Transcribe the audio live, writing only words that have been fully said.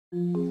All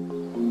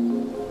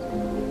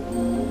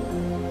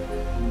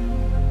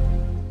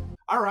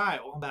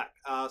right, welcome back.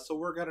 So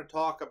we're going to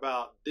talk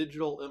about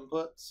digital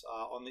inputs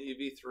on the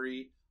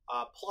ev3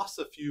 plus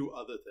a few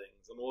other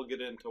things, and we'll get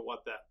into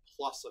what that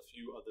plus a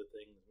few other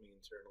things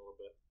means here in a little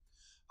bit.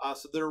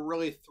 So there are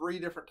really three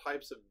different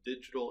types of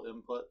digital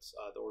inputs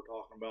that we're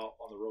talking about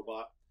on the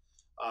robot.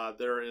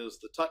 There is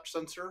the touch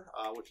sensor,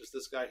 which is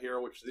this guy here,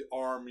 which the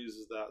arm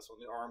uses that. So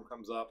when the arm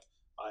comes up,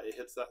 it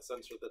hits that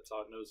sensor. That's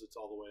how it knows it's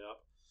all the way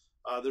up.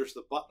 There's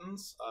the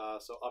buttons,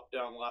 so up,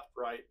 down, left,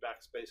 right,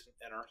 backspace, and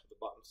enter, so the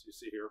buttons you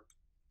see here.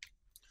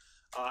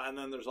 And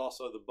then there's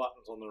also the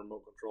buttons on the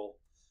remote control.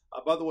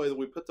 By the way,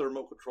 we put the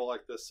remote control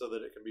like this so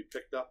that it can be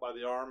picked up by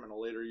the arm in a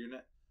later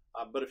unit.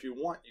 But if you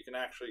want, you can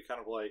actually kind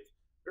of like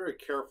very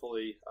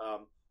carefully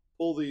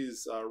pull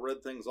these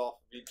red things off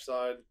of each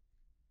side.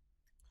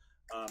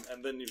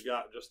 And then you've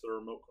got just the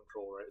remote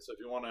control, right? So if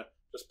you want to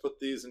just put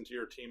these into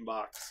your team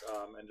box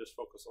and just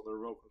focus on the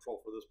remote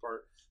control for this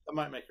part, that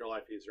might make your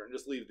life easier. And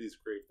just leave these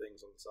gray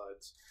things on the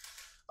sides.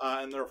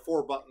 And there are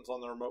 4 buttons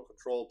on the remote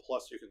control,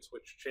 plus you can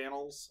switch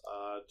channels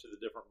to the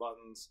different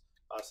buttons.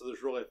 So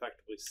there's really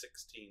effectively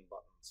 16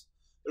 buttons.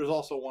 There's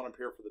also one up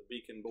here for the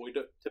beacon, but we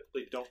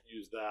typically don't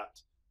use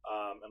that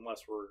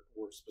unless we're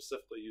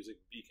specifically using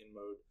beacon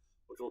mode,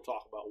 which we'll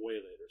talk about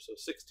way later. So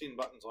 16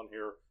 buttons on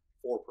here,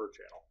 4 per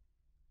channel.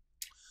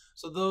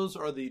 So those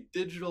are the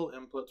digital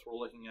inputs we're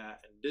looking at,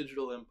 and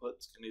digital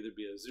inputs can either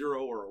be a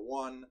 0 or a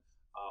 1,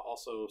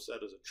 also said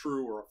as a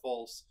true or a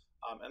false,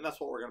 and that's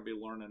what we're going to be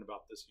learning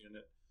about this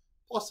unit,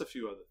 plus a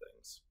few other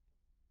things.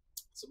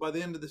 So by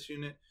the end of this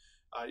unit,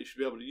 you should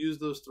be able to use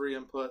those 3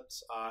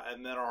 inputs,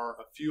 and then are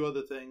a few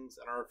other things,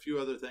 and our few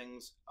other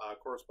things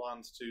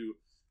corresponds to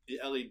the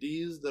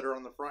LEDs that are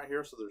on the front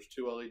here. So there's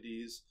 2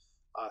 LEDs,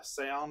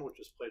 sound, which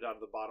is played out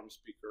of the bottom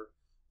speaker,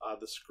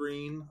 the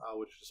screen,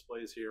 which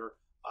displays here,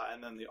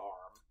 and then the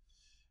arm.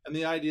 And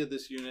the idea of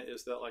this unit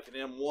is that, like in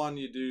M1,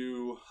 you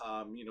do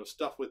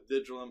stuff with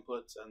digital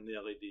inputs and the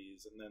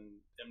LEDs, and then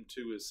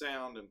M2 is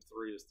sound,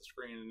 M3 is the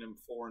screen, and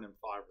M4 and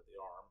M5 are the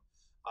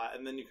arm.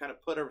 And then you kind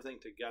of put everything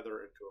together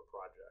into a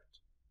project.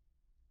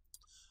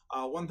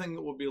 One thing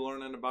that we'll be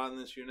learning about in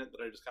this unit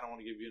that I just kind of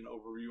want to give you an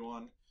overview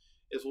on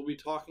is we'll be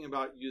talking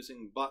about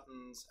using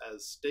buttons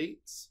as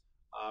states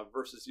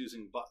versus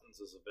using buttons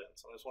as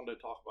events. I just wanted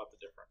to talk about the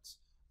difference.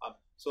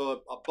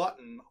 So a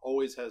button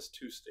always has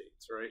 2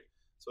 states, right?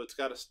 So it's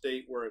got a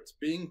state where it's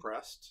being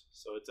pressed,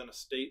 so it's in a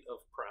state of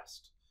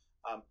pressed,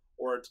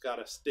 or it's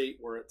got a state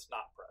where it's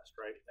not pressed,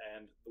 right?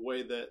 And the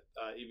way that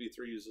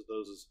ev3 uses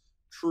those is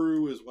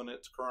true is when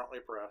it's currently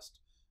pressed,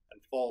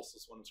 and false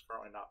is when it's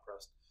currently not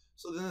pressed.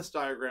 So then this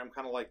diagram,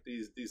 kind of like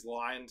these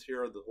lines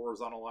here, the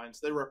horizontal lines,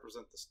 they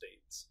represent the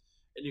states.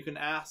 And you can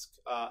ask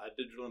a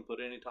digital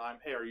input anytime,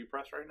 hey, are you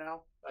pressed right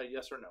now?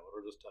 Yes or no,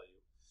 it'll just tell you.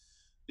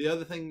 The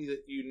other thing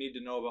that you need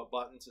to know about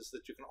buttons is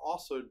that you can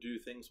also do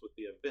things with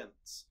the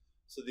events.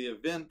 So the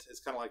event is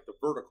kind of like the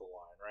vertical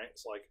line, right?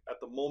 It's like at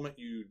the moment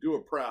you do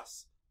a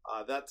press,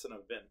 that's an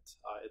event.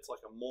 It's like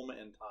a moment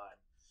in time.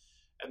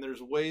 And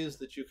there's ways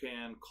that you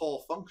can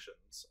call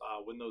functions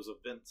when those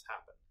events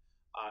happen.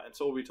 And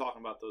so we'll be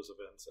talking about those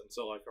events. And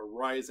so like a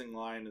rising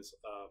line is,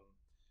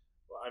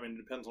 it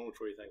depends on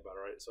which way you think about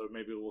it, right? So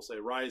maybe we'll say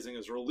rising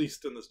is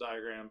released in this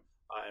diagram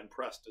and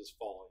pressed is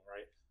falling,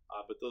 right?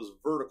 But those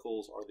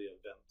verticals are the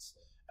events.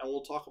 And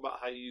we'll talk about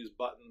how you use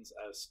buttons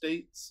as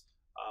states,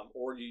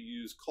 or you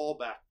use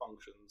callback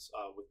functions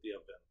with the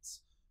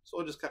events. So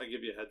I'll just kind of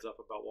give you a heads up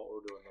about what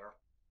we're doing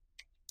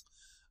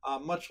there.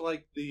 Much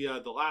like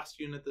the last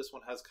unit, this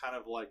one has kind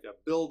of like a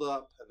build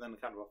up and then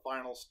kind of a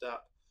final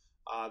step.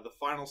 The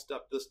final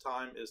step this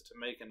time is to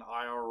make an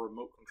IR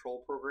remote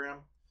control program.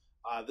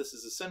 This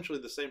is essentially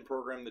the same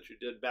program that you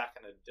did back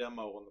in a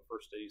demo on the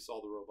first day you saw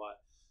the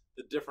robot.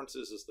 The difference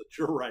is that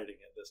you're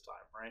writing it this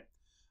time, right?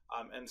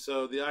 And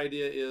so the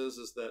idea is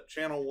that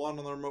channel 1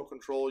 on the remote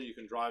control, you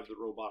can drive the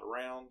robot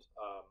around.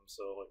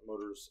 So like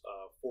motors,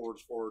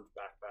 forwards,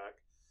 back.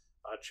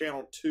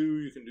 Channel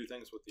 2, you can do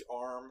things with the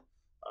arm.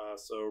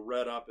 So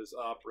red up is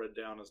up, red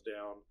down is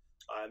down.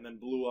 And then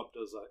blue up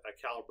does a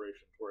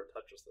calibration to where it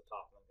touches the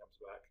top and then comes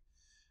back.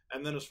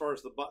 And then as far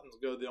as the buttons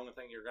go, the only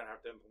thing you're going to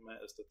have to implement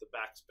is that the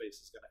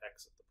backspace is going to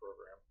exit the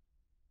program.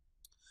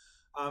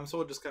 So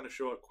we'll just kind of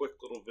show a quick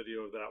little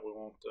video of that. We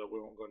won't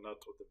go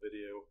nuts with the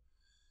video.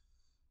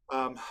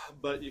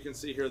 But you can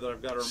see here that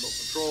I've got a remote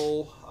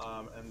control,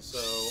 and so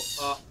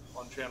up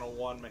on channel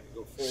 1, make it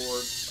go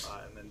forward,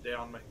 and then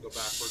down, make it go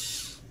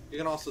backwards. You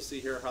can also see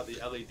here how the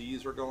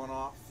LEDs are going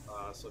off.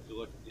 So if you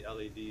look at the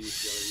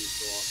LEDs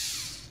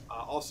go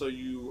off. Also,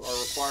 you are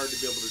required to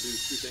be able to do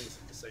 2 things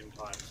at the same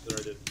time. So there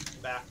I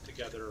did back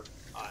together,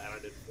 and I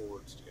did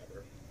forwards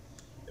together.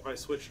 If I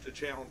switch to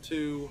channel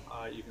 2,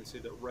 you can see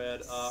that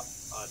red up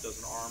does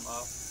an arm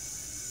up.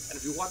 And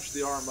if you watch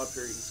the arm up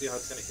here, you can see how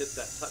it's going to hit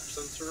that touch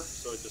sensor.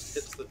 So it just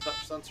hits the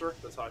touch sensor.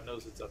 That's how it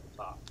knows it's at the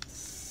top.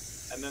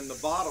 And then the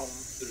bottom,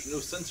 there's no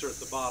sensor at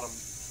the bottom.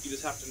 You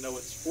just have to know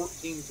it's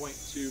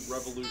 14.2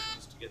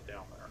 revolutions to get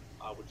down there,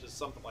 which is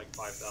something like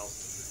 5,000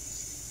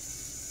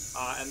 degrees.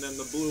 And then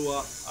the blue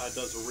up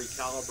does a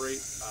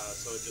recalibrate,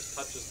 so it just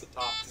touches the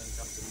top and then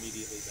comes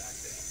immediately back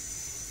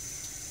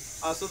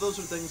down. So those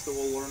are things that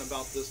we'll learn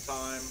about this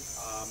time,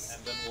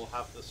 and then we'll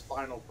have this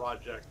final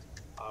project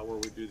where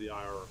we do the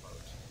IR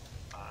remote.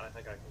 I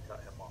think I can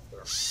cut him off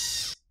there.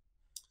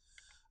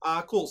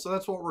 Cool, so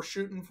that's what we're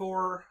shooting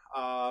for.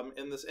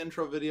 In this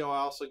intro video, I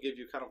also give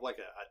you kind of like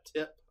a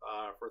tip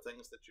for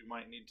things that you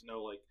might need to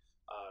know, like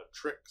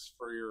tricks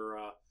for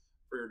your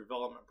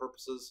development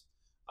purposes.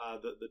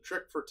 The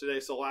trick for today,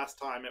 so last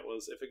time it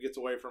was if it gets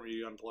away from you,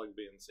 you unplug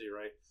B and C,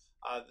 right?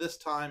 This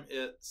time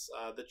it's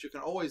that you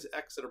can always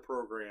exit a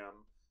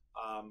program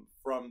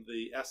from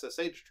the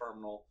SSH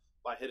terminal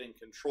by hitting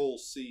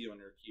Control-C on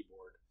your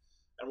keyboard.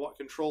 And what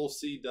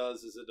Control-C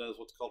does is it does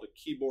what's called a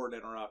keyboard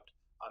interrupt,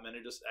 and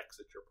it just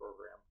exits your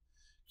program.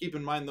 Keep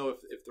in mind, though,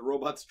 if the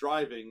robot's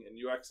driving and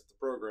you exit the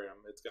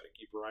program, it's going to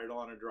keep right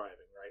on and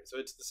driving, right? So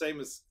it's the same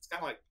as, it's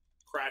kind of like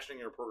crashing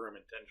your program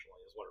intentionally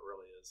is what it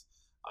really is.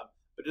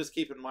 But just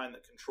keep in mind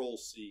that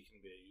Control-C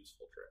can be a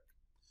useful trick.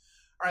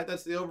 All right,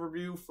 that's the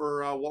overview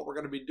for what we're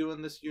going to be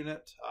doing this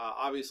unit.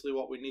 Obviously,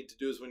 what we need to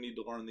do is we need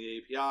to learn the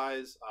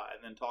APIs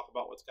and then talk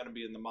about what's going to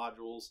be in the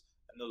modules,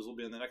 and those will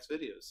be in the next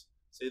videos.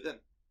 See you then.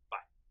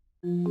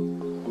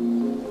 Bye.